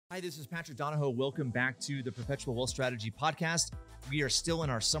Hi, this is Patrick Donahoe. Welcome back to the Perpetual Wealth Strategy Podcast. We are still in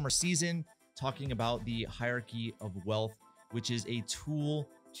our summer season talking about the hierarchy of wealth, which is a tool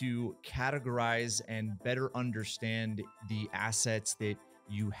to categorize and better understand the assets that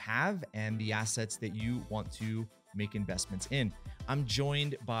you have and the assets that you want to make investments in. I'm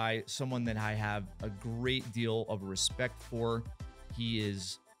joined by someone that I have a great deal of respect for. He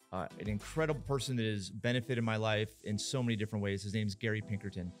is an incredible person that has benefited my life in so many different ways. His name is Gary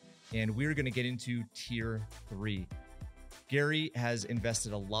Pinkerton, and we're going to get into Tier 3. Gary has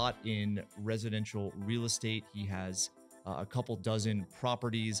invested a lot in residential real estate. He has a couple dozen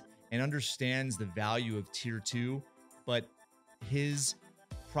properties and understands the value of Tier 2, but his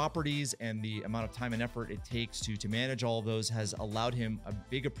properties and the amount of time and effort it takes to manage all of those has allowed him a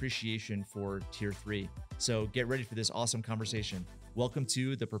big appreciation for Tier 3. So get ready for this awesome conversation. Welcome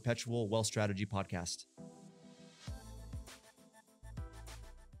to the Perpetual Wealth Strategy Podcast.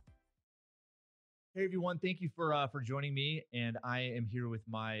 Hey everyone, thank you for joining me, and I am here with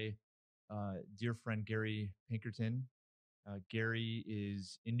my dear friend Gary Pinkerton. Gary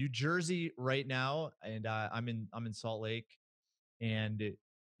is in New Jersey right now, and I'm in Salt Lake. And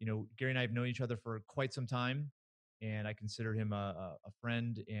Gary and I have known each other for quite some time, and I consider him a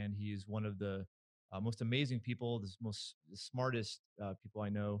friend. And he is one of the most amazing people, the smartest people I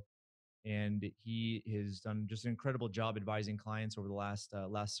know. And he has done just an incredible job advising clients over the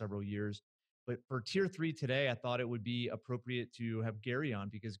last several years. But for Tier 3 today, I thought it would be appropriate to have Gary on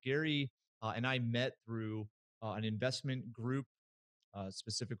because Gary and I met through an investment group,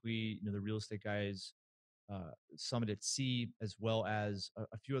 specifically, the Real Estate Guys Summit at Sea, as well as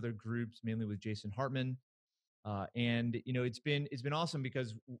a few other groups, mainly with Jason Hartman. And it's been awesome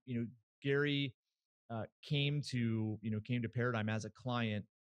because Gary came to Paradigm as a client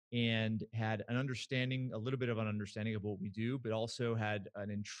and had a little bit of an understanding of what we do, but also had an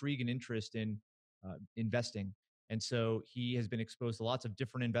intrigue and interest in investing. And so he has been exposed to lots of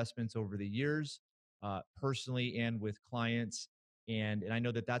different investments over the years, personally and with clients. And I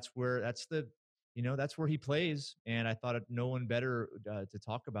know that's where he plays. And I thought no one better to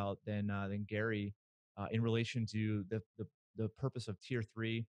talk about than Gary in relation to the purpose of Tier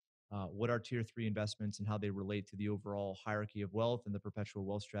 3. What are Tier 3 investments and how they relate to the overall hierarchy of wealth and the perpetual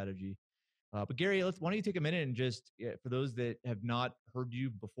wealth strategy. But Gary, why don't you take a minute and just, for those that have not heard you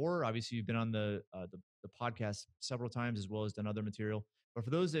before, obviously you've been on the podcast several times as well as done other material. But for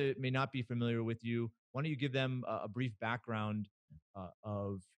those that may not be familiar with you, why don't you give them a brief background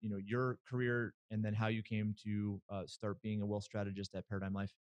of your career and then how you came to start being a wealth strategist at Paradigm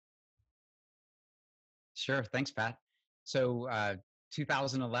Life. Sure. Thanks, Pat. So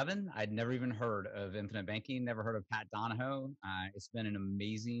 2011, I'd never even heard of infinite banking, never heard of Pat Donahoe. It's been an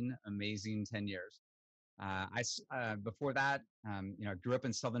amazing, amazing 10 years. Before that, I grew up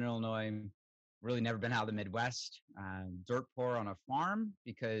in Southern Illinois, really never been out of the Midwest, dirt poor on a farm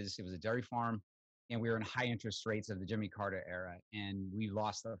because it was a dairy farm and we were in high interest rates of the Jimmy Carter era and we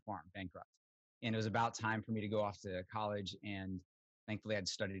lost the farm, bankrupt. And it was about time for me to go off to college, and thankfully I'd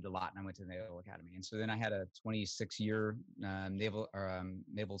studied a lot and I went to the Naval Academy. And so then I had a 26-year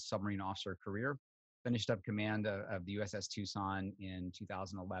naval submarine officer career, finished up command of the USS Tucson in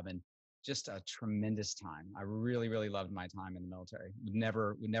 2011. Just a tremendous time. I really, really loved my time in the military. Would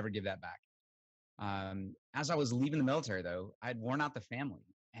never give that back. As I was leaving the military though, I'd worn out the family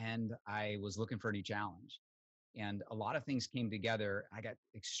and I was looking for a new challenge. And a lot of things came together. I got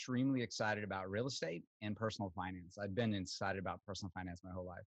extremely excited about real estate and personal finance. I'd been excited about personal finance my whole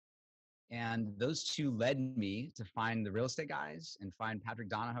life. And those two led me to find the Real Estate Guys and find Patrick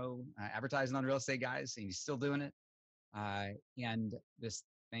Donahoe advertising on Real Estate Guys, and he's still doing it. And this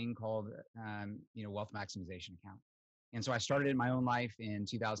thing called, wealth maximization account. And so I started in my own life in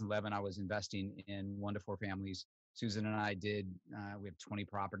 2011. I was investing in 1 to 4 families. Susan and I we have 20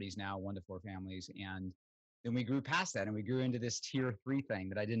 properties now, 1 to 4 families. And then we grew past that and we grew into this Tier 3 thing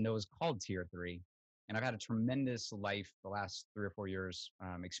that I didn't know was called Tier 3. And I've had a tremendous life the last 3 or 4 years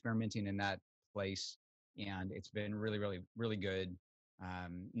experimenting in that place. And it's been really, really, really good.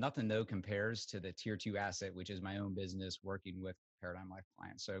 Nothing though compares to the Tier 2 asset, which is my own business working with Paradigm Life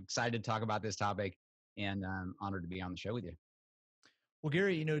clients. So excited to talk about this topic and honored to be on the show with you. Well,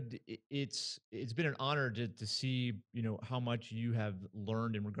 Gary, it's been an honor to see, how much you have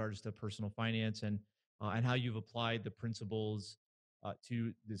learned in regards to personal finance and how you've applied the principles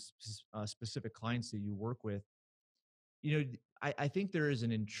to this specific clients that you work with. I think there is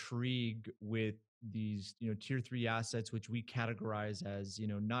an intrigue with these, Tier 3 assets, which we categorize as,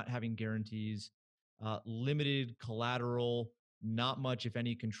 not having guarantees, limited collateral, not much, if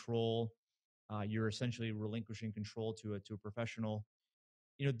any, control. You're essentially relinquishing control to a professional.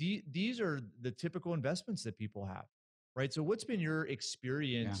 these are the typical investments that people have, right? So what's been your Yeah.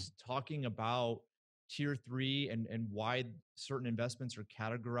 experience talking about tier three and why certain investments are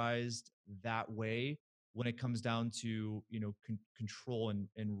categorized that way when it comes down to control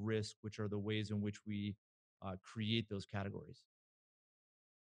and risk, which are the ways in which we create those categories?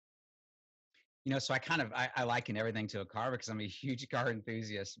 So I liken everything to a car because I'm a huge car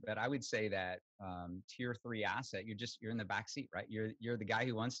enthusiast. But I would say that tier three asset, you're in the back seat, right? You're the guy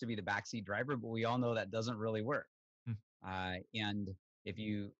who wants to be the backseat driver, but we all know that doesn't really work. Hmm. And if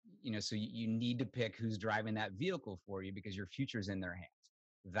so you need to pick who's driving that vehicle for you because your future's in their hands.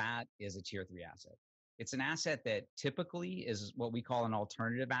 That is a tier three asset. It's an asset that typically is what we call an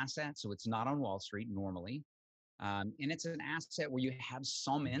alternative asset. So it's not on Wall Street normally. And it's an asset where you have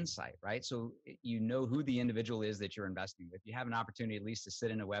some insight, right? So you know who the individual is that you're investing with. You have an opportunity at least to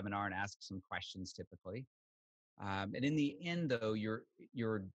sit in a webinar and ask some questions typically. And in the end, though, you're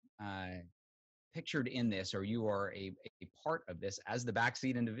uh, pictured in this, or you are a part of this as the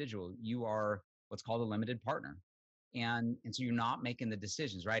backseat individual. You are what's called a limited partner, and so you're not making the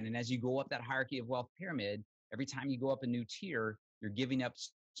decisions, right? And as you go up that hierarchy of wealth pyramid, every time you go up a new tier, you're giving up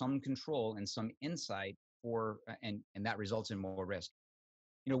some control and some insight and that results in more risk.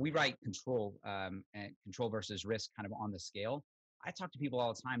 We write control and control versus risk kind of on the scale. I talk to people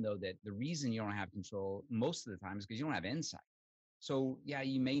all the time though that the reason you don't have control most of the time is because you don't have insight. So yeah,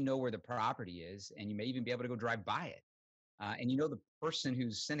 you may know where the property is, and you may even be able to go drive by it. And you know the person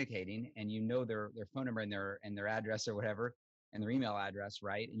who's syndicating, and you know their phone number and their address or whatever, and their email address,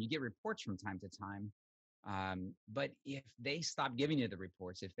 right? And you get reports from time to time. But if they stop giving you the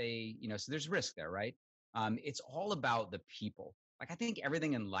reports, if they, so there's risk there, right? It's all about the people. Like I think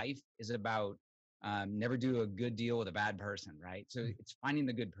everything in life is about never do a good deal with a bad person, right? So it's finding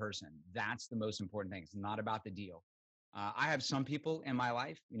the good person. That's the most important thing. It's not about the deal. I have some people in my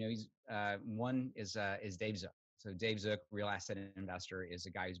life. He's one is Dave Zook. So Dave Zook, real asset investor, is a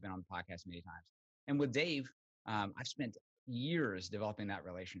guy who's been on the podcast many times. And with Dave, I've spent years developing that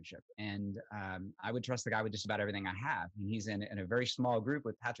relationship, and I would trust the guy with just about everything I have. And he's in a very small group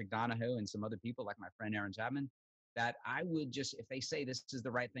with Patrick Donahoe and some other people like my friend Aaron Chapman. That I would just, if they say this is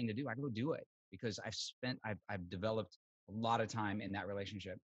the right thing to do, I go do it because I've developed a lot of time in that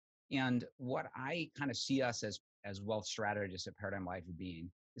relationship. And what I kind of see us as wealth strategists at Paradigm Life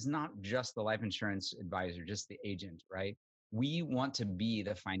being is not just the life insurance advisor, just the agent, right? We want to be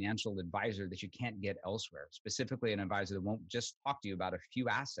the financial advisor that you can't get elsewhere, specifically an advisor that won't just talk to you about a few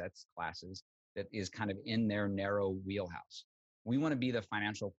assets classes that is kind of in their narrow wheelhouse. We want to be the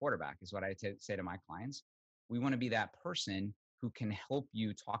financial quarterback, is what I say to my clients. We want to be that person who can help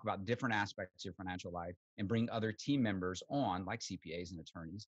you talk about different aspects of your financial life and bring other team members on, like CPAs and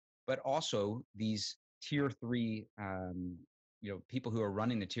attorneys, but also these tier three, people who are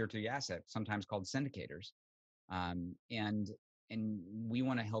running the tier three asset, sometimes called syndicators. Um, and and we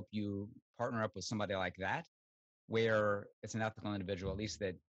want to help you partner up with somebody like that, where it's an ethical individual, at least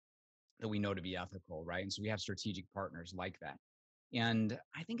that we know to be ethical, right? And so we have strategic partners like that. And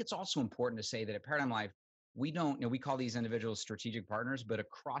I think it's also important to say that at Paradigm Life, we don't, we call these individuals strategic partners, but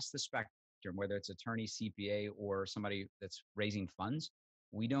across the spectrum, whether it's attorney, CPA, or somebody that's raising funds,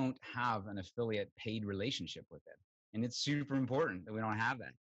 we don't have an affiliate paid relationship with them. And it's super important that we don't have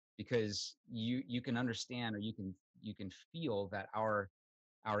that because you can understand, or you can feel that our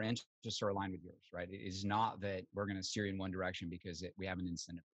interests are aligned with yours, right? It is not that we're going to steer you in one direction because we have an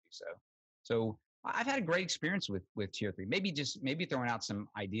incentive to do so. So I've had a great experience with tier three. Maybe throwing out some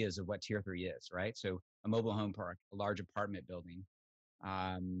ideas of what tier three is, right? So a mobile home park, a large apartment building,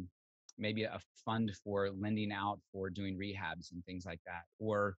 um, maybe a fund for lending out for doing rehabs and things like that.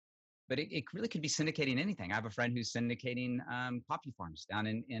 But it really could be syndicating anything. I have a friend who's syndicating coffee farms down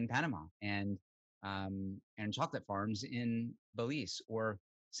in Panama and chocolate farms in Belize, or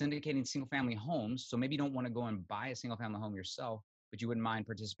syndicating single family homes. So maybe you don't want to go and buy a single family home yourself, but you wouldn't mind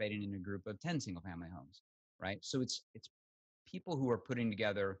participating in a group of 10 single family homes, right? So it's people who are putting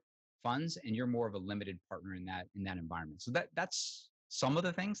together funds, and you're more of a limited partner in that environment. So that's some of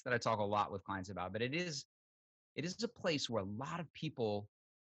the things that I talk a lot with clients about, but it is a place where a lot of people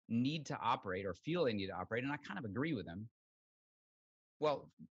need to operate or feel they need to operate, and I kind of agree with them. Well,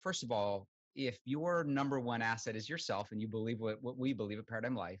 first of all, if your number one asset is yourself, and you believe what we believe at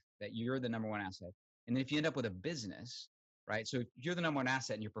Paradigm Life, that you're the number one asset, and then if you end up with a business, right? So if you're the number one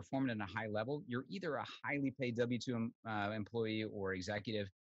asset and you're performing at a high level, you're either a highly paid W-2 employee or executive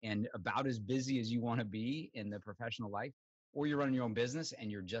and about as busy as you want to be in the professional life, or you're running your own business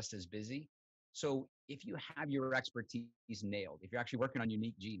and you're just as busy. So if you have your expertise nailed, if you're actually working on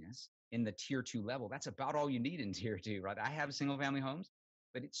unique genius in the tier two level, that's about all you need in tier two, right? I have single family homes.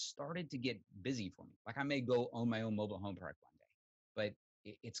 but it started to get busy for me. Like I may go own my own mobile home park one day, but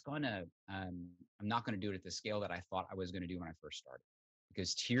it's gonna, I'm not gonna do it at the scale that I thought I was gonna do when I first started.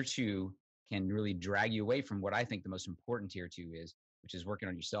 Because tier two can really drag you away from what I think the most important tier two is, which is working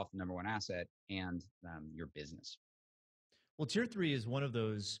on yourself, the number one asset, and your business. Well, tier three is one of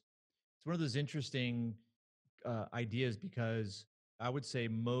those. It's one of those interesting ideas because I would say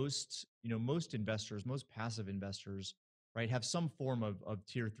most investors, most passive investors, right, have some form of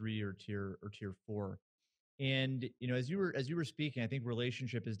tier three or tier four. And as you were speaking, I think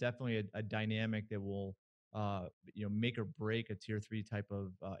relationship is definitely a dynamic that will make or break a tier three type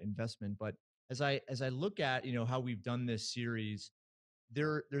of investment. But as I look at how we've done this series,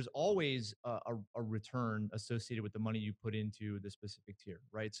 there's always a return associated with the money you put into the specific tier,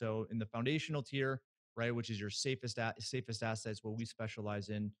 right? So in the foundational tier, right, which is your safest assets, what we specialize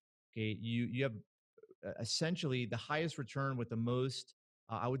in, okay, you have essentially the highest return with the most,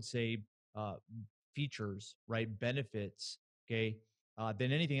 I would say, uh, features, right, benefits, okay,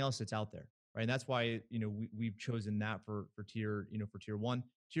 than anything else that's out there, right? And that's why we've chosen that for tier one,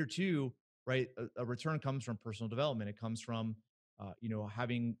 tier two, right? A return comes from personal development. It comes from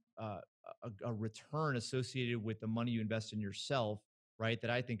having a return associated with the money you invest in yourself, right?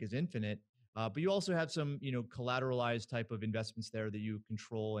 That I think is infinite. But you also have some collateralized type of investments there that you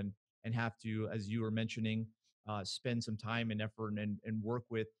control and have to, as you were mentioning, spend some time and effort and work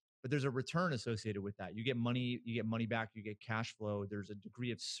with. But there's a return associated with that. You get money back, you get cash flow. There's a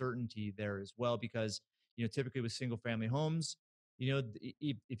degree of certainty there as well because typically with single family homes,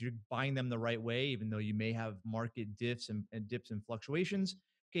 if you're buying them the right way, even though you may have market dips and dips and fluctuations,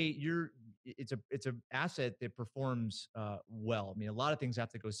 okay, it's a asset that performs well. I mean, a lot of things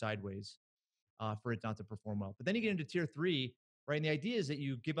have to go sideways for it not to perform well. But then you get into tier three, right? And the idea is that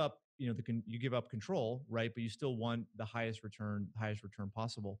you give up, you give up control, right? But you still want the highest return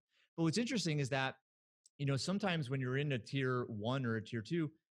possible. But what's interesting is that sometimes when you're in a tier one or a tier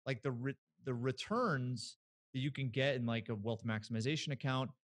two, like the returns that you can get in like a wealth maximization account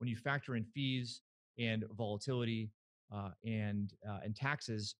when you factor in fees and volatility and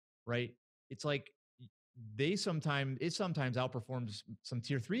taxes, right? It's like it sometimes outperforms some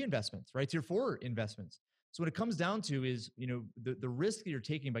tier three investments, right? Tier four investments. So what it comes down to is, the risk that you're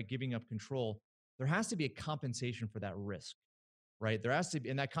taking by giving up control, there has to be a compensation for that risk, right? There has to be,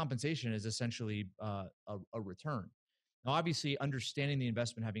 and that compensation is essentially a return. Now, obviously, understanding the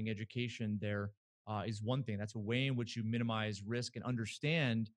investment, having education there is one thing. That's a way in which you minimize risk and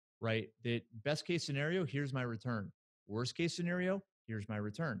understand, right? That best case scenario, here's my return. Worst case scenario, here's my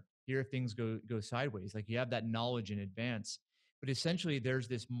return. Here, if things go sideways, like you have that knowledge in advance. But essentially, there's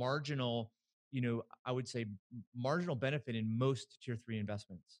this marginal, I would say, marginal benefit in most tier three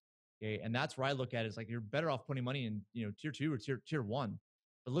investments. Okay. And that's where I look at it, is like you're better off putting money in, tier two or tier one.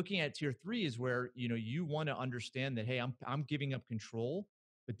 But looking at tier three is where, you want to understand that, hey, I'm giving up control,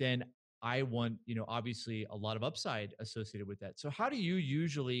 but then I want, obviously a lot of upside associated with that. So how do you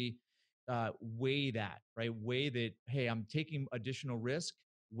usually weigh that, right? Weigh that, hey, I'm taking additional risk.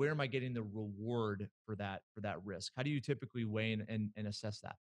 Where am I getting the reward for that risk? How do you typically weigh and assess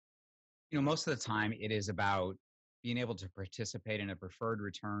that? Most of the time it is about being able to participate in a preferred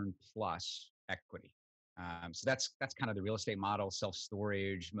return plus equity. So that's kind of the real estate model, self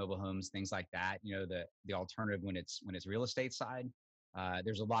storage, mobile homes, things like that. The alternative when it's real estate side.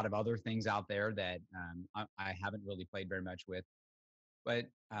 There's a lot of other things out there that I haven't really played very much with, but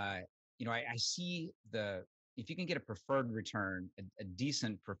I see the if you can get a preferred return, a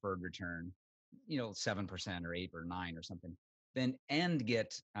decent preferred return, 7% or 8 or 9 or something, then and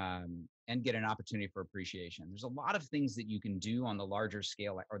get an opportunity for appreciation. There's a lot of things that you can do on the larger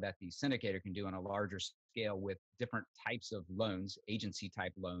scale, or that the syndicator can do on a larger scale with different types of loans, agency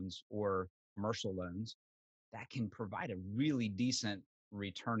type loans or commercial loans, that can provide a really decent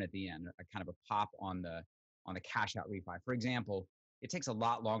return at the end, a kind of a pop on the cash out refi. For example, it takes a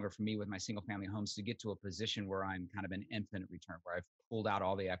lot longer for me with my single family homes to get to a position where I'm kind of an infinite return, where I've pulled out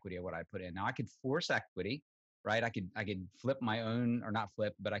all the equity of what I put in. Now I could force equity, right? I could flip my own, or not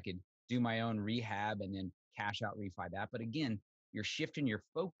flip, but I could do my own rehab and then cash out refi that. But again, you're shifting your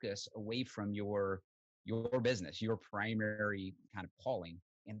focus away from your business, your primary kind of calling,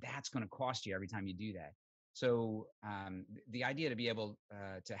 and that's going to cost you every time you do that. So the idea to be able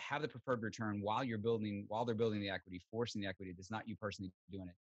to have the preferred return while they're building the equity, forcing the equity, that's not you personally doing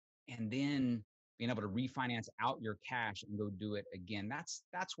it, and then being able to refinance out your cash and go do it again.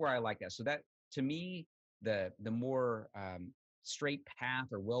 That's where I like that. So that, to me, the more straight path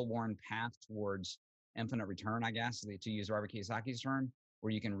or well-worn path towards infinite return, I guess, to use Robert Kiyosaki's term,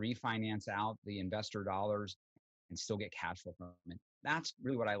 where you can refinance out the investor dollars and still get cash flow from it. That's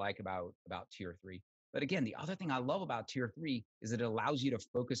really what I like about tier three. But again, the other thing I love about tier three is that it allows you to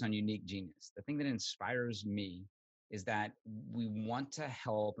focus on unique genius. The thing that inspires me is that we want to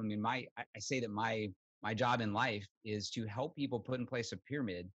help. I mean, I say that my job in life is to help people put in place a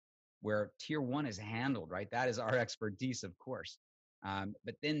pyramid where tier one is handled, right? That is our expertise, of course.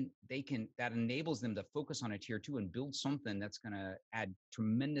 But then that enables them to focus on a tier two and build something that's going to add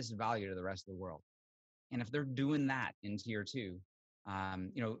tremendous value to the rest of the world. And if they're doing that in tier two,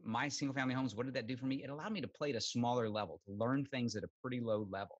 my single family homes, what did that do for me? It allowed me to play at a smaller level, to learn things at a pretty low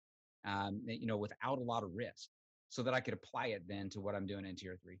level, without a lot of risk so that I could apply it then to what I'm doing in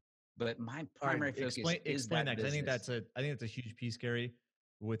tier three. But my All right, primary focus is explain that that because business. I think that's a huge piece, Gary,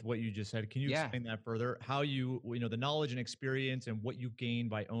 with what you just said. Can you Yeah. explain that further? How the knowledge and experience and what you gained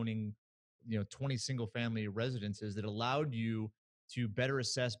by owning, 20 single family residences that allowed you to better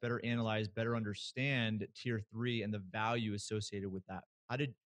assess, better analyze, better understand tier three and the value associated with that.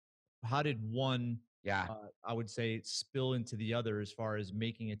 How did one, Yeah. I would say, spill into the other as far as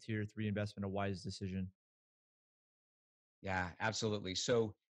making a tier three investment a wise decision? Yeah, absolutely.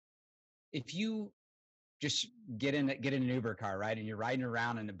 So if you just get in an Uber car, right? And you're riding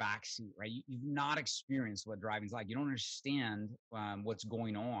around in the back seat, right? You've not experienced what driving's like. You don't understand what's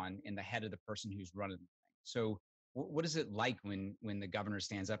going on in the head of the person who's running the thing. So, what is it like when the governor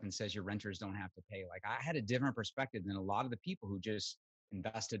stands up and says your renters don't have to pay? Like, I had a different perspective than a lot of the people who just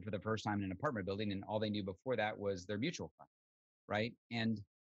invested for the first time in an apartment building, and all they knew before that was their mutual fund, right? And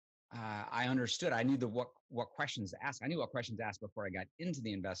I understood. I knew what questions to ask. I knew what questions to ask before I got into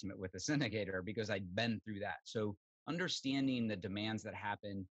the investment with the syndicator because I'd been through that. So understanding the demands that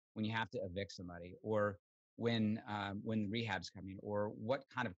happen when you have to evict somebody, or when rehab's coming, or what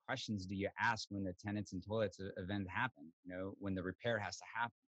kind of questions do you ask when the tenants and toilets event happen? When the repair has to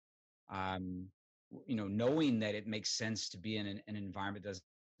happen, um, knowing that it makes sense to be in an environment that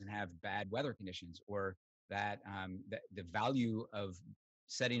doesn't have bad weather conditions, or that the value of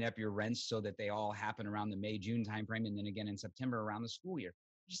setting up your rents so that they all happen around the May, June timeframe, and then again in September around the school year.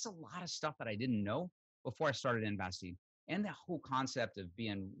 Just a lot of stuff that I didn't know before I started investing, and the whole concept of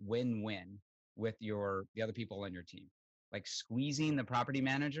being win-win with the other people on your team, like squeezing the property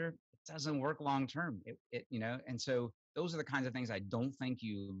manager. It doesn't work long term. And so those are the kinds of things I don't think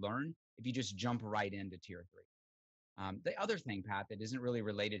you learn if you just jump right into tier three. The other thing, Pat, that isn't really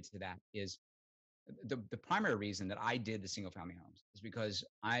related to that is the primary reason that I did the single family homes is because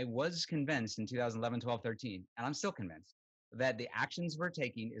I was convinced in 2011, 12, 13, and I'm still convinced that the actions we're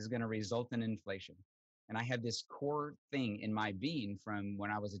taking is going to result in inflation. And I had this core thing in my being from when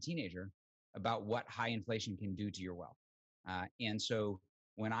I was a teenager about what high inflation can do to your wealth. And so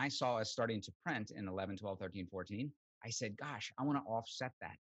when I saw us starting to print in 11, 12, 13, 14, I said, gosh, I want to offset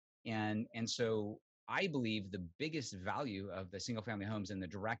that. And so I believe the biggest value of the single family homes and the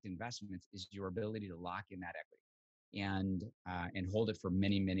direct investments is your ability to lock in that equity and hold it for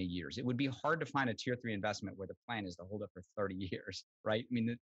many, many years. It would be hard to find a tier three investment where the plan is to hold it for 30 years, right? I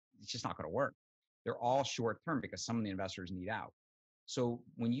mean, it's just not going to work. They're all short term because some of the investors need out. So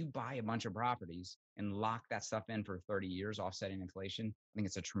when you buy a bunch of properties and lock that stuff in for 30 years, offsetting inflation, I think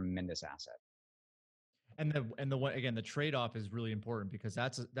it's a tremendous asset. And the one again, the trade off is really important because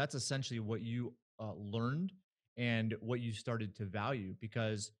that's essentially what you learned and what you started to value.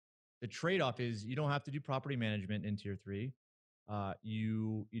 Because the trade off is you don't have to do property management in tier three.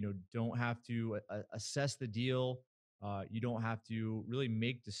 You don't have to assess the deal. You don't have to really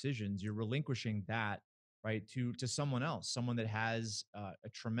make decisions. You're relinquishing that right to someone else, someone that has a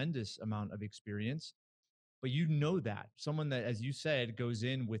tremendous amount of experience, but that someone that, as you said, goes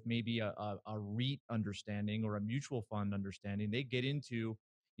in with maybe a REIT understanding or a mutual fund understanding, they get into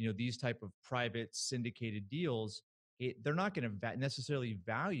these type of private syndicated deals. They're not going to necessarily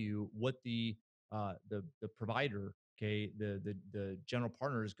value what the provider, okay, the general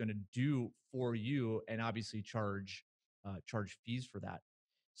partner is going to do for you, and obviously charge fees for that.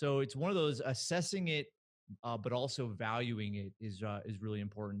 So it's one of those assessing it, but also valuing it is really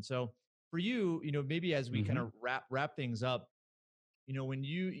important. So for you, maybe as we kind Hmm. of wrap things up, when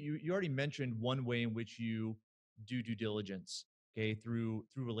you already mentioned one way in which you do due diligence, okay, through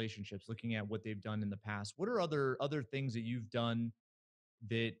relationships, looking at what they've done in the past. What are other things that you've done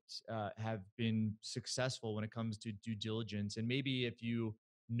that have been successful when it comes to due diligence? And maybe if you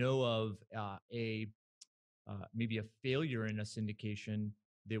know of a maybe a failure in a syndication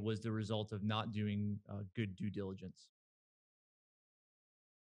that was the result of not doing good due diligence.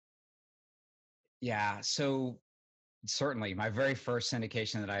 Yeah. So certainly, my very first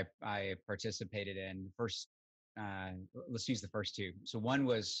syndication that I participated in, first let's use the first two. So one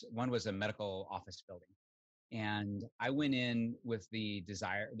was a medical office building, And I went in with the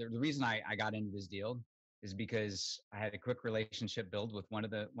desire. The reason I got into this deal is because I had a quick relationship build with one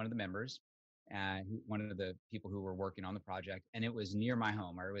of the members, one of the people who were working on the project, and it was near my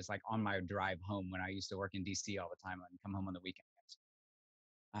home, or it was like on my drive home when I used to work in DC all the time and come home on the weekends.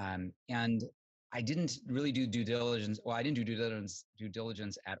 And I didn't really do due diligence. Well, I didn't do due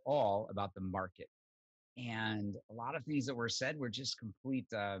diligence at all about the market. And a lot of things that were said were just complete.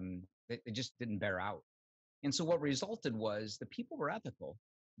 They just didn't bear out. And so what resulted was the people were ethical,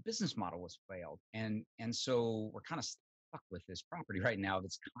 the business model was failed, and so we're kind of stuck with this property right now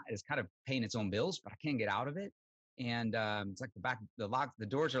it's kind of paying its own bills, but I can't get out of it. And it's like the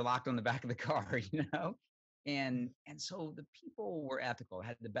doors are locked on the back of the car, and so the people were ethical,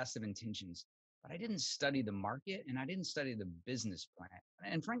 had the best of intentions, but I didn't study the market and I didn't study the business plan.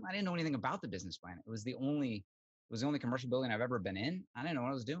 And frankly, I didn't know anything about the business plan. It was the only commercial building I've ever been in. I didn't know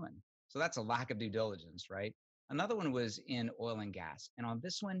what I was doing. So that's a lack of due diligence, right? Another one was in oil and gas. And on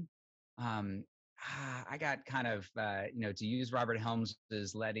this one, um, I got kind of, to use Robert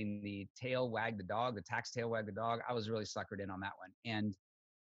Helms's letting the tail wag the dog, the tax tail wag the dog. I was really suckered in on that one.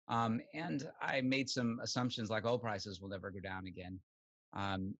 And I made some assumptions like oil prices will never go down again.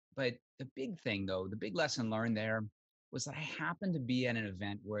 But the big thing, though, the big lesson learned there was that I happened to be at an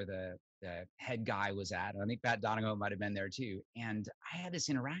event where the head guy was at. I think Pat Donahoe might have been there too. And I had this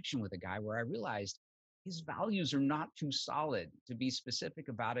interaction with a guy where I realized his values are not too solid. To be specific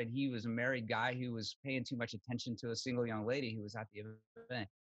about it, he was a married guy who was paying too much attention to a single young lady who was at the event.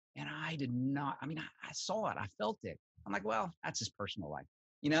 And I did not, I mean, I saw it, I felt it. I'm like, well, that's his personal life.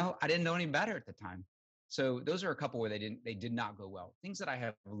 I didn't know any better at the time. So those are a couple where they did not go well. Things that I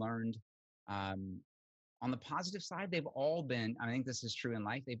have learned um, on the positive side, they've all been. I think this is true in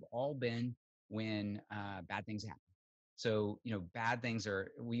life. They've all been when bad things happen. So bad things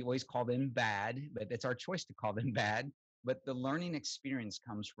are. We always call them bad, but it's our choice to call them bad. But the learning experience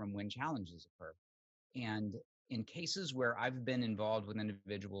comes from when challenges occur. And in cases where I've been involved with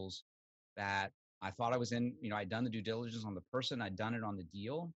individuals that I thought I was in, I'd done the due diligence on the person, I'd done it on the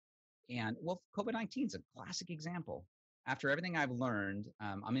deal, and well, COVID-19 is a classic example. After everything I've learned,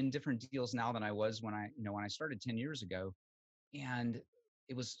 I'm in different deals now than I was when I started 10 years ago. And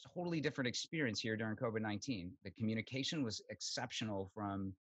it was a totally different experience here during COVID-19. The communication was exceptional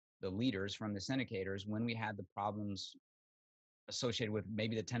from the leaders, from the syndicators, when we had the problems associated with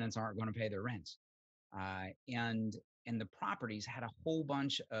maybe the tenants aren't going to pay their rents. And the properties had a whole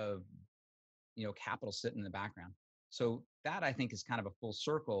bunch of capital sitting in the background. So that I think is kind of a full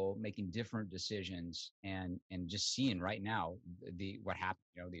circle, making different decisions and just seeing right now the what happened,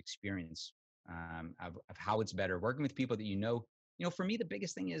 the experience of how it's better working with people that for me, the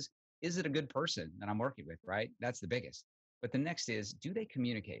biggest thing is it a good person that I'm working with, right? That's the biggest. But the next is, do they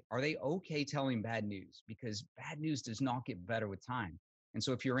communicate? Are they okay telling bad news? Because bad news does not get better with time. And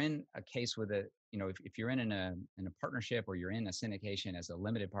so if you're in a case with if you're in a partnership or you're in a syndication as a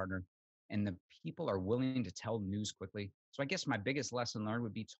limited partner, and the people are willing to tell news quickly. So I guess my biggest lesson learned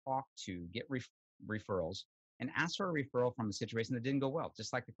would be get referrals, and ask for a referral from a situation that didn't go well,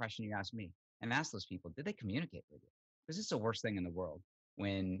 just like the question you asked me, and ask those people, did they communicate with you? Because it's the worst thing in the world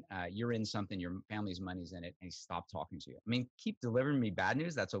when you're in something, your family's money's in it, and they stop talking to you. I mean, keep delivering me bad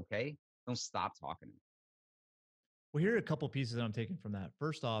news. That's okay. Don't stop talking to me. Well, here are a couple pieces that I'm taking from that.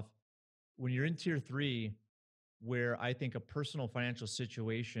 First off, when you're in tier three, where I think a personal financial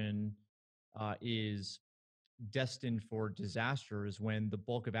situation is destined for disaster, is when the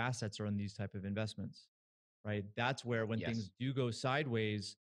bulk of assets are in these type of investments, right? That's where when things Yes. do go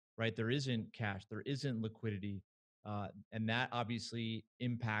sideways, right, there isn't cash, there isn't liquidity, and that obviously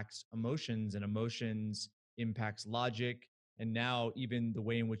impacts emotions, and emotions impacts logic, and now even the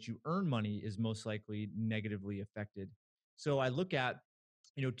way in which you earn money is most likely negatively affected. So I look at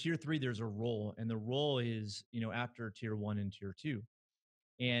tier three, there's a role, and the role is after tier one and tier two,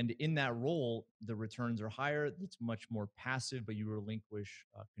 and in that role the returns are higher, it's much more passive, but you relinquish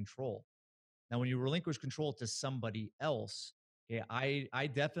control. Now, when you relinquish control to somebody else, okay, I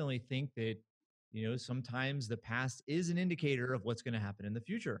definitely think that sometimes the past is an indicator of what's going to happen in the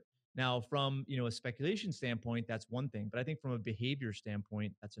future. Now, from a speculation standpoint, that's one thing, but I think from a behavior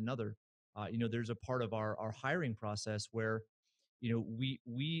standpoint, that's another. There's a part of our hiring process where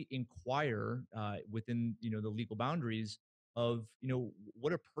we inquire within the legal boundaries of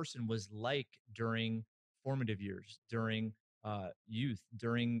what a person was like during formative years, during youth,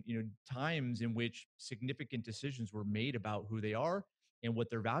 during times in which significant decisions were made about who they are and what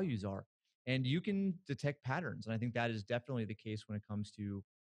their values are, and you can detect patterns. And I think that is definitely the case when it comes to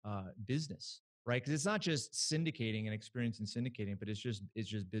business, right? Because it's not just syndicating and experience in syndicating, but it's just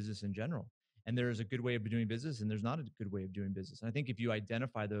business in general. And there's a good way of doing business and there's not a good way of doing business. And I think if you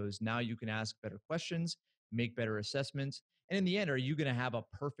identify those, now you can ask better questions, make better assessments. And in the end, are you going to have a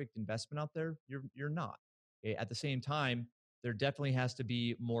perfect investment out there? You're not. Okay? At the same time, there definitely has to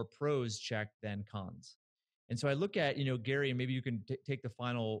be more pros checked than cons. And so I look at, Gary, and maybe you can take the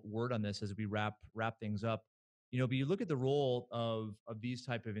final word on this as we wrap things up. But you look at the role of these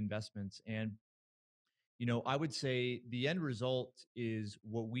type of investments, and I would say the end result is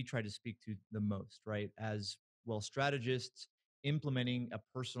what we try to speak to the most, right? As wealth strategists, implementing a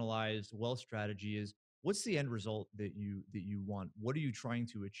personalized wealth strategy is what's the end result that you want? What are you trying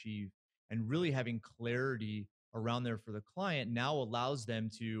to achieve? And really having clarity around there for the client now allows them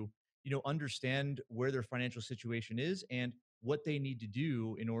to, understand where their financial situation is and what they need to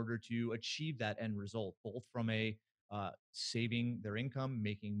do in order to achieve that end result, both from a saving their income,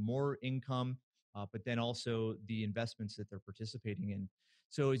 making more income, but then also the investments that they're participating in.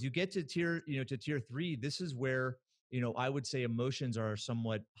 So as you get to tier three, this is where I would say emotions are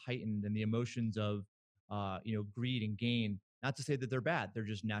somewhat heightened, and the emotions of greed and gain. Not to say that they're bad; they're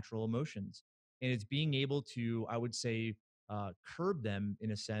just natural emotions, and it's being able to, I would say, curb them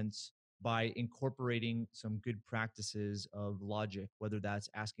in a sense by incorporating some good practices of logic, whether that's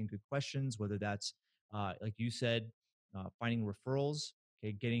asking good questions, whether that's like you said, finding referrals,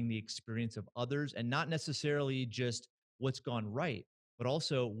 okay, getting the experience of others, and not necessarily just what's gone right, but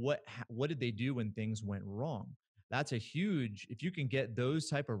also what did they do when things went wrong. That's a huge, if you can get those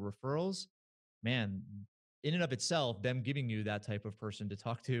type of referrals, man, in and of itself, them giving you that type of person to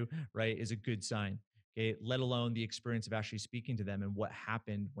talk to, right, is a good sign. Okay, let alone the experience of actually speaking to them and what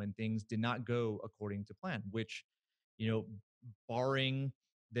happened when things did not go according to plan, which, you know, barring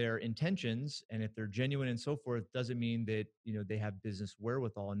their intentions, and if they're genuine and so forth, doesn't mean that they have business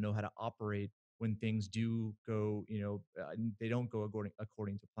wherewithal and know how to operate when things do go, they don't go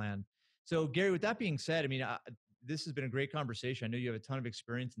according to plan. So Gary, with that being said, I mean, this has been a great conversation. I know you have a ton of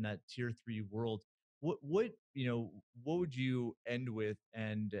experience in that tier three world. What would you end with,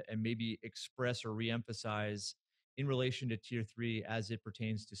 and maybe express or reemphasize in relation to tier three as it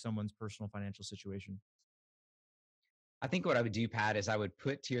pertains to someone's personal financial situation? I think what I would do, Pat, is I would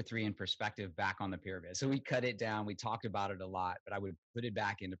put tier three in perspective back on the pyramid. So we cut it down. We talked about it a lot, but I would put it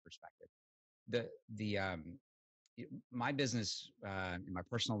back into perspective. The my business and my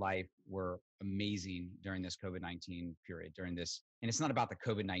personal life were amazing during this COVID-19 period. During this, and it's not about the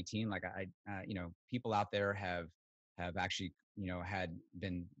COVID-19. Like people out there have actually had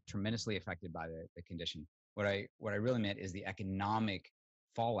been tremendously affected by the condition. What I really meant is the economic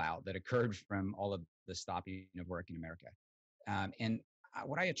fallout that occurred from all of the stopping of work in America. And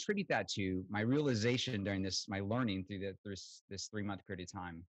what I attribute that to, my realization during this, my learning through this 3 month period of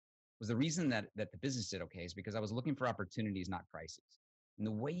time, was the reason that the business did okay is because I was looking for opportunities, not crises. And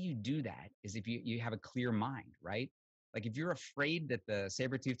the way you do that is if you have a clear mind, right? Like if you're afraid that the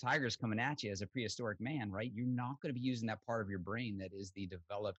saber-toothed tiger is coming at you as a prehistoric man, right? You're not going to be using that part of your brain that is the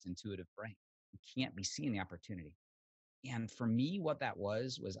developed intuitive brain. You can't be seeing the opportunity. And for me, what that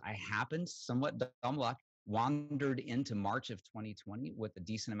was I happened, somewhat dumb luck, wandered into March of 2020 with a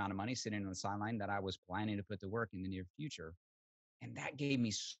decent amount of money sitting on the sideline that I was planning to put to work in the near future. And that gave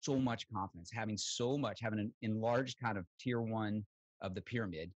me so much confidence. Having an enlarged kind of tier one of the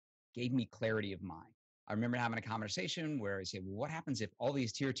pyramid gave me clarity of mind. I remember having a conversation where I said, well, what happens if all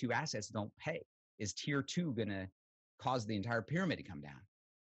these tier two assets don't pay? Is tier two going to cause the entire pyramid to come down?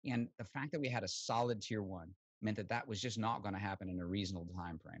 And the fact that we had a solid tier one meant that that was just not going to happen in a reasonable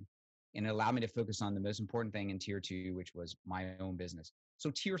time frame. And it allowed me to focus on the most important thing in tier two, which was my own business. So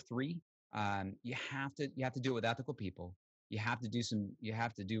tier three, you have to do it with ethical people. You have to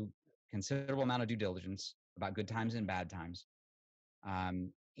do considerable amount of due diligence about good times and bad times. And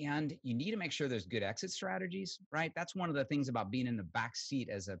you need to make sure there's good exit strategies, right? That's one of the things about being in the back seat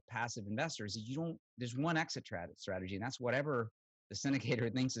as a passive investor is there's one exit strategy, and that's whatever the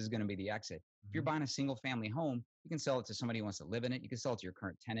syndicator thinks is going to be the exit. If you're Mhm. buying a single family home, you can sell it to somebody who wants to live in it. You can sell it to your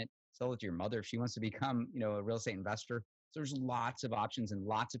current tenant, sell it to your mother if she wants to become, a real estate investor. So there's lots of options and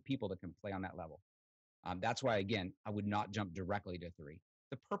lots of people that can play on that level. That's why, again, I would not jump directly to three.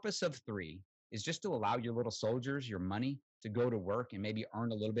 The purpose of three is just to allow your little soldiers, your money, to go to work and maybe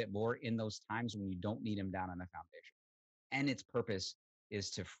earn a little bit more in those times when you don't need them down on the foundation. And its purpose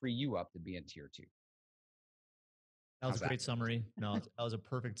is to free you up to be in tier two. That was a How's that? great summary. No, that was a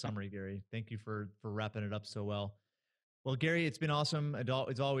perfect summary, Gary. Thank you for wrapping it up so well. Well, Gary, it's been awesome.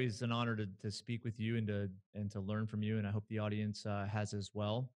 It's always an honor to speak with you and to learn from you, and I hope the audience has as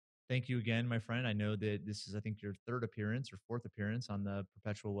well. Thank you again, my friend. I know that this is, I think, your third appearance or fourth appearance on the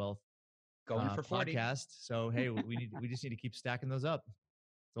Perpetual Wealth Going for 40. podcast. So hey, we just need to keep stacking those up.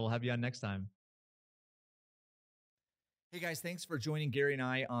 So we'll have you on next time. Hey guys, thanks for joining Gary and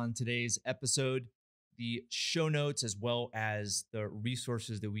I on today's episode. The show notes, as well as the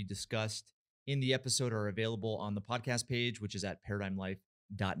resources that we discussed in the episode, are available on the podcast page, which is at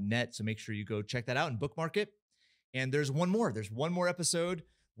paradigmlife.net. So make sure you go check that out and bookmark it. And there's one more. There's one more episode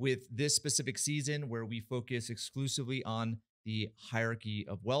with this specific season where we focus exclusively on the hierarchy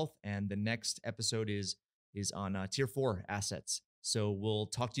of wealth. And the next episode is on tier 4 assets. So we'll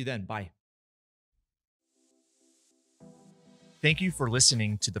talk to you then. Bye. Thank you for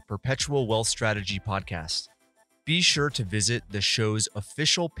listening to the Perpetual Wealth Strategy podcast. Be sure to visit the show's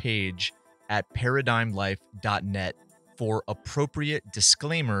official page at paradigmlife.net for appropriate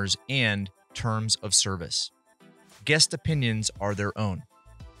disclaimers and terms of service. Guest opinions are their own.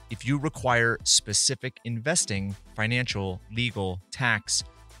 If you require specific investing, financial, legal, tax,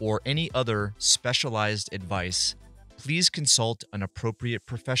 or any other specialized advice, please consult an appropriate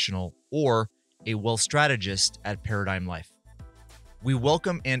professional or a wealth strategist at Paradigm Life. We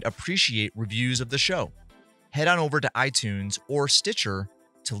welcome and appreciate reviews of the show. Head on over to iTunes or Stitcher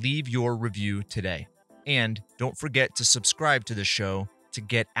to leave your review today. And don't forget to subscribe to the show to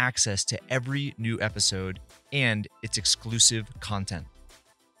get access to every new episode and its exclusive content.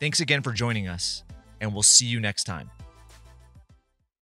 Thanks again for joining us, and we'll see you next time.